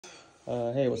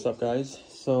Hey, what's up guys?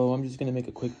 So I'm just gonna make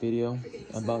a quick video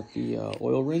about the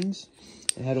oil rings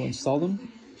and how to install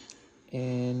them,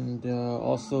 and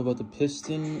also about the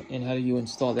piston and how do you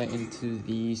install that into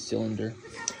the cylinder.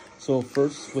 So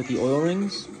first, with the oil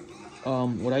rings,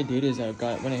 what I did is I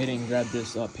went ahead and grabbed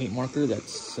this paint marker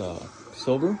that's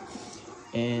silver,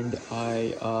 and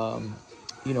I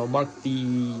marked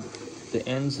the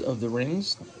ends of the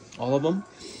rings, all of them.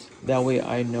 That way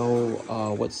I know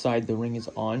what side the ring is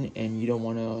on, and you don't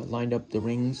want to line up the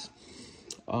rings.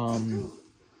 You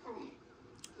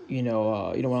don't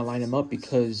want to line them up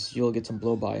because you'll get some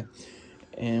blow by.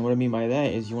 And what I mean by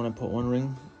that is you want to put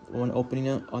one opening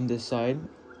on this side,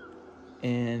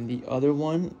 and the other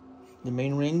one, the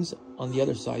main rings, on the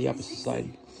other side, the opposite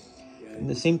side. And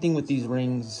the same thing with these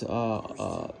rings,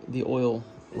 the oil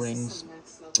rings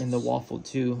and the waffle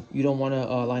too. You don't want to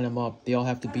line them up. They all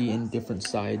have to be in different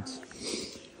sides.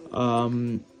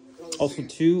 Also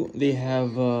too, they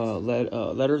have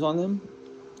letters on them,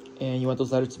 and you want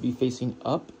those letters to be facing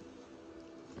up.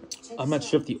 I'm not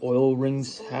sure if the oil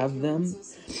rings have them.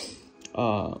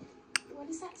 And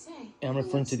I'm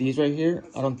referring to these right here.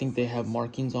 I don't think they have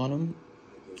markings on them,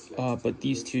 but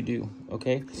these two do.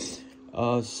 Okay.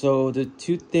 So the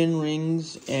two thin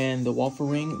rings and the waffle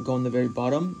ring go in the very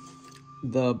bottom.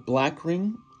 The black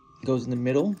ring goes in the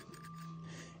middle,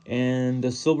 and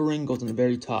the silver ring goes in the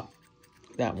very top.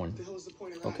 That one.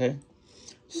 Okay.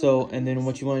 So, and then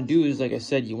what you want to do is, like I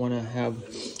said, you want to have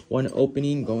one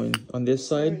opening going on this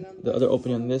side, the other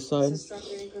opening on this side. Those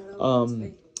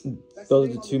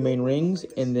are the two main rings,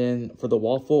 and then for the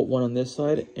waffle, one on this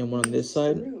side and one on this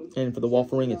side. And for the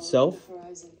waffle ring itself,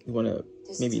 you want to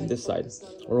maybe this side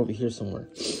or over here somewhere.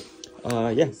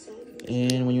 Yeah.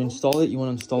 And when you install it, you want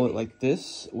to install it like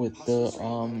this with the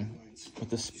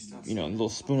little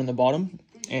spoon on the bottom.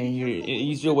 And your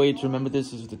easier way to remember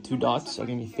this is with the two dots are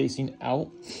going to be facing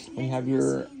out when you have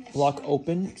your block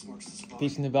open,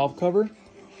 facing the valve cover.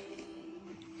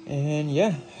 And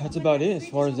yeah, that's about it as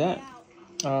far as that.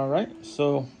 All right,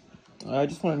 so I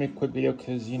just want to make a quick video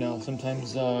because,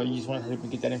 sometimes you just want to hurry up and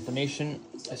get that information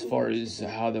as far as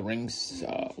how the rings,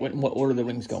 what order the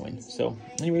rings go in. So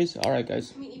anyways, all right,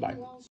 guys, bye.